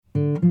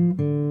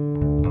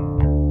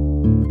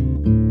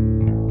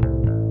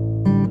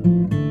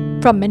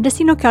From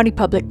Mendocino County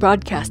Public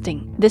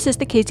Broadcasting, this is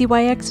the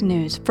KZYX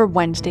News for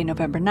Wednesday,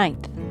 November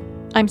 9th.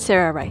 I'm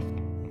Sarah Reith.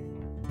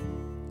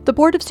 The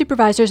Board of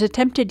Supervisors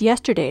attempted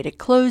yesterday to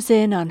close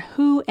in on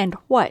who and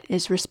what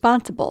is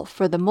responsible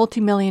for the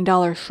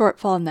multi-million-dollar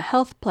shortfall in the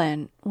health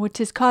plan, which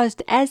has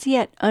caused as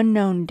yet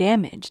unknown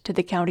damage to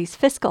the county's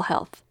fiscal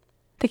health.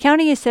 The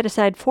county has set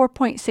aside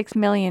 $4.6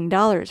 million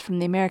from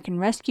the American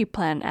Rescue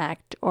Plan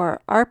Act,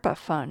 or ARPA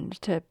fund,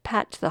 to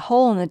patch the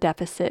hole in the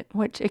deficit,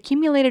 which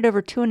accumulated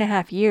over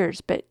 2.5 years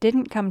but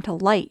didn't come to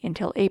light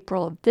until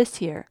April of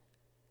this year.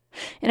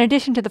 In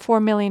addition to the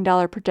 $4 million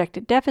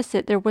projected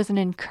deficit, there was an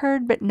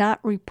incurred but not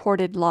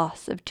reported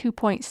loss of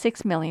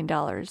 $2.6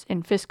 million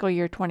in fiscal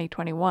year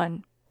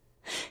 2021.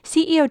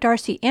 CEO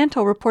Darcy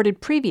Antle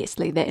reported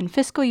previously that in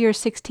fiscal year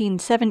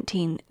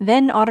 16-17,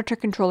 then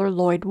Auditor-Controller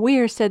Lloyd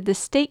Weir said the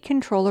state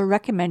controller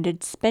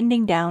recommended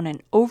spending down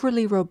an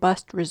overly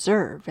robust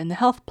reserve in the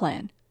health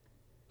plan.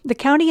 The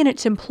county and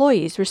its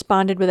employees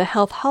responded with a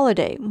health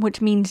holiday,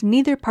 which means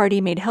neither party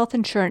made health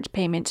insurance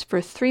payments for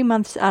 3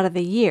 months out of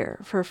the year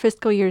for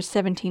fiscal years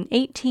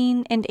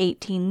 17-18 and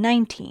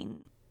 18-19.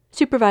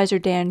 Supervisor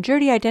Dan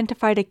Jurdy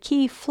identified a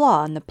key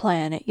flaw in the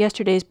plan at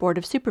yesterday's Board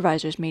of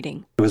Supervisors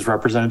meeting. It was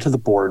represented to the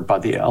board by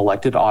the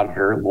elected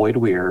auditor, Lloyd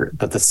Weir,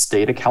 that the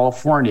state of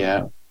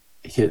California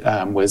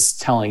was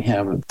telling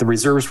him the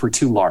reserves were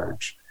too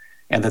large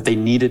and that they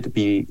needed to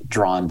be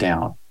drawn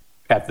down.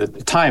 At the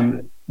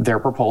time, their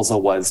proposal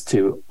was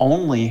to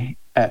only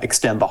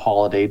extend the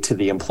holiday to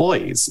the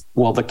employees.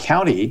 Well, the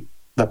county,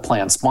 the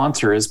plan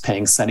sponsor, is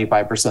paying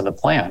 75% of the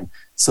plan.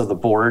 So the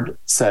board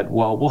said,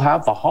 well, we'll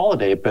have the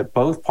holiday, but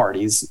both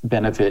parties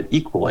benefit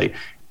equally.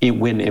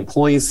 When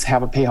employees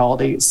have a pay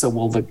holiday, so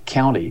will the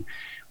county.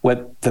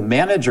 What the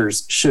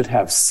managers should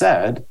have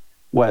said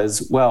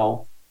was,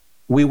 well,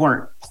 we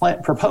weren't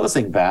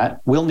proposing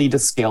that. We'll need to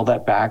scale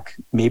that back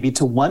maybe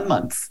to 1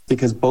 month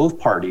because both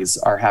parties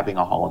are having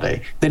a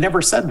holiday. They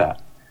never said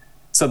that.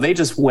 So they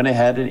just went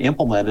ahead and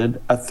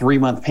implemented a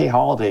 3-month pay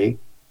holiday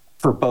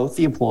for both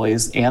the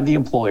employees and the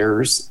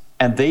employers,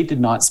 and they did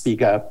not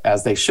speak up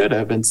as they should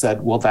have and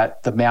said, well,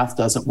 that the math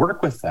doesn't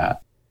work with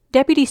that.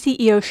 Deputy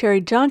CEO Sherry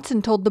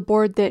Johnson told the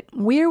board that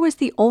Weir was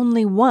the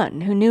only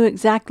one who knew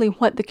exactly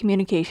what the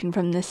communication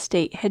from the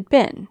state had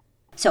been.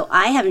 So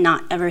I have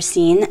not ever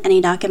seen any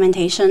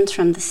documentations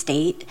from the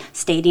state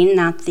stating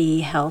that the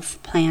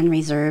health plan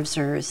reserves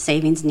or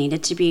savings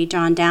needed to be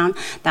drawn down.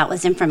 That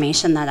was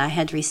information that I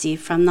had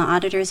received from the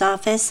auditor's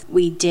office.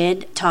 We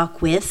did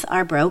talk with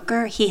our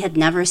broker. He had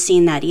never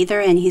seen that either,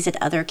 and he said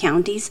other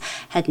counties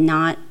had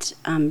not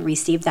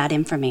received that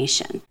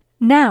information.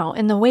 Now,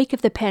 in the wake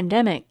of the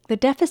pandemic, the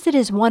deficit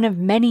is one of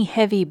many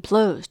heavy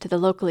blows to the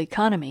local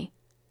economy.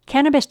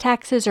 Cannabis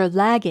taxes are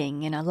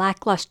lagging in a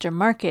lackluster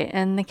market,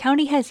 and the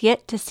county has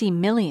yet to see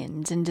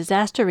millions in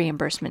disaster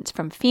reimbursements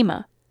from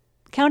FEMA.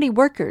 County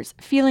workers,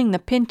 feeling the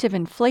pinch of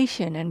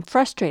inflation and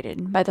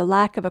frustrated by the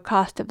lack of a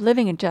cost of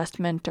living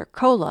adjustment or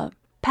COLA,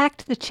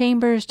 packed the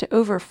chambers to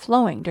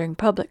overflowing during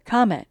public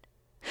comment,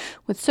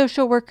 with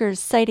social workers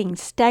citing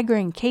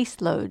staggering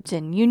caseloads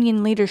and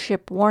union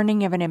leadership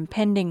warning of an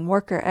impending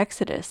worker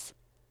exodus.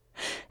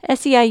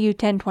 SEIU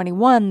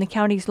 1021, the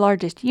county's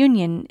largest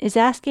union, is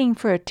asking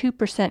for a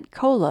 2%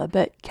 COLA,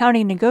 but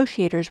county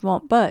negotiators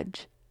won't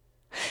budge.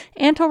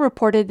 Antle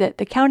reported that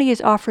the county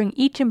is offering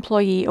each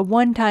employee a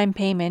one-time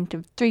payment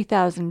of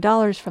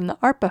 $3,000 from the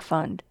ARPA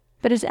fund,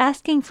 but is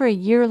asking for a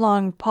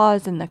year-long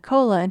pause in the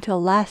COLA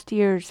until last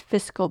year's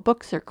fiscal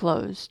books are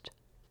closed.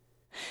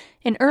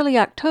 In early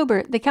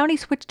October, the county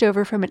switched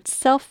over from its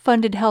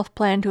self-funded health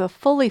plan to a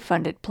fully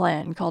funded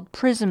plan called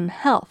Prism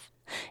Health,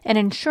 an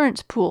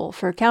insurance pool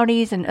for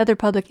counties and other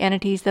public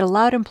entities that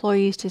allowed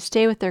employees to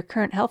stay with their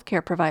current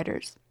healthcare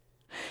providers.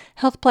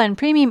 Health plan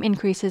premium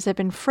increases have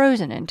been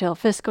frozen until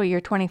fiscal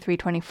year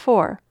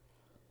 23-24.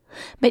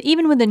 But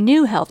even with a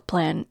new health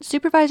plan,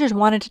 supervisors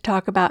wanted to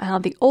talk about how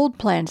the old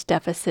plan's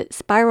deficit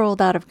spiraled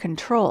out of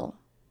control.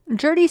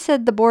 Jurdy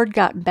said the board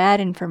got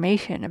bad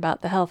information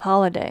about the health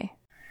holiday.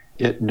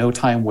 At no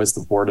time was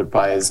the board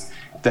advised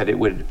that it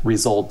would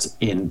result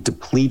in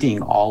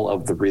depleting all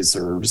of the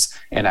reserves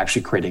and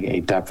actually creating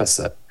a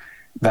deficit.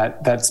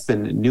 That's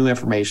been new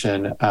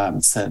information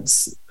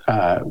since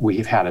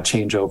we've had a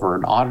changeover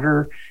in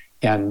auditor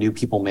and new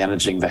people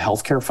managing the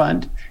healthcare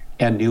fund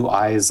and new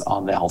eyes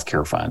on the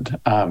healthcare fund.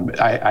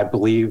 I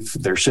believe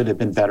there should have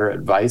been better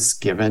advice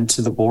given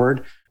to the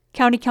board.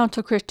 County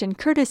Counsel Christian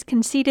Curtis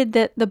conceded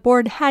that the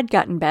board had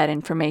gotten bad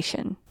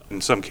information. In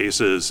some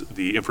cases,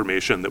 the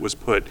information that was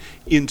put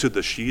into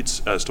the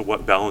sheets as to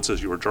what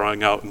balances you were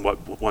drawing out and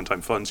what one-time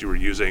funds you were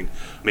using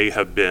may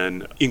have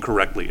been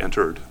incorrectly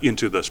entered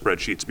into the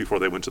spreadsheets before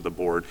they went to the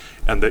board,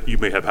 and that you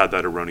may have had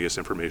that erroneous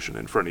information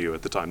in front of you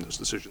at the time those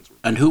decisions were.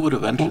 And who would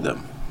have entered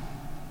them?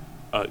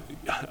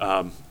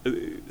 The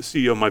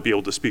CEO might be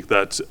able to speak to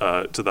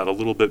that a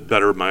little bit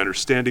better. My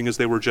understanding is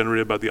they were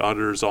generated by the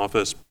auditor's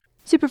office.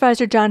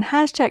 Supervisor John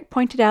Haschak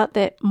pointed out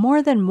that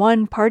more than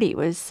one party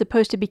was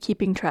supposed to be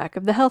keeping track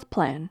of the health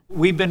plan.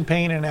 We've been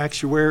paying an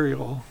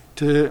actuarial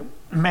to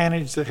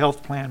manage the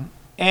health plan.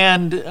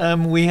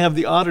 And we have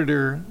the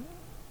auditor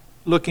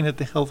looking at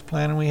the health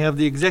plan, and we have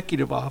the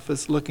executive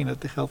office looking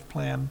at the health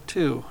plan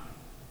too,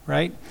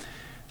 right?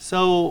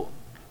 So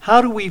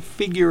how do we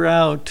figure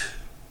out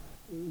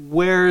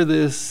where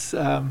this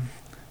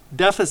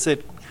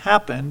deficit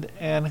happened,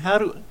 and how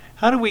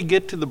do we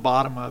get to the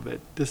bottom of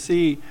it to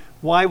see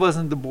why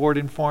wasn't the board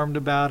informed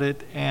about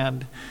it,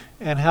 and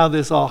how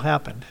this all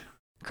happened?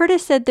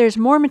 Curtis said there's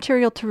more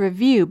material to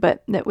review,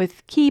 but that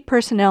with key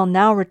personnel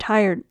now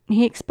retired,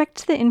 he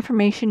expects the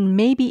information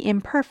may be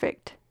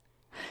imperfect.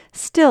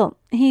 Still,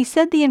 he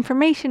said the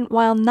information,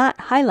 while not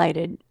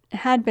highlighted,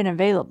 had been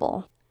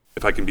available.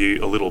 If I can be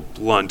a little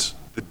blunt,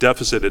 the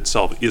deficit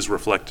itself is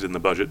reflected in the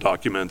budget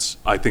documents.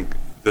 I think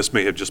this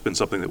may have just been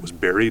something that was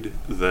buried,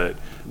 that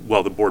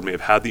while the board may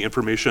have had the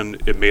information,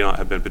 it may not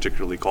have been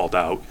particularly called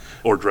out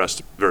or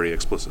addressed very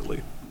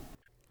explicitly.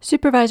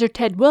 Supervisor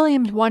Ted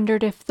Williams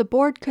wondered if the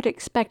board could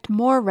expect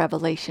more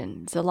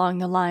revelations along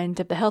the lines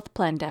of the health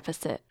plan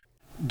deficit.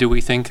 Do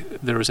we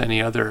think there was any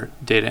other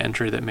data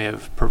entry that may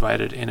have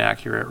provided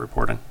inaccurate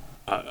reporting?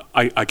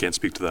 I can't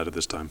speak to that at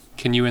this time.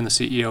 Can you and the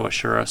CEO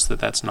assure us that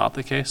that's not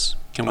the case?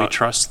 Can we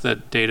trust the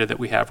data that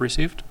we have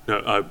received?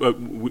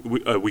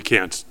 We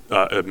can't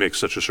make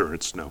such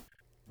assurance, no.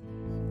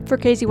 For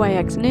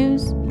KZYX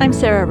News, I'm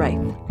Sarah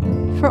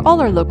Reith. For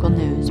all our local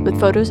news with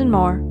photos and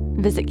more,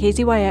 visit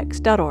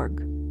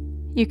kzyx.org.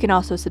 You can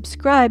also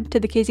subscribe to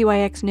the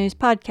KZYX News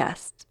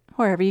podcast,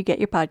 wherever you get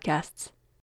your podcasts.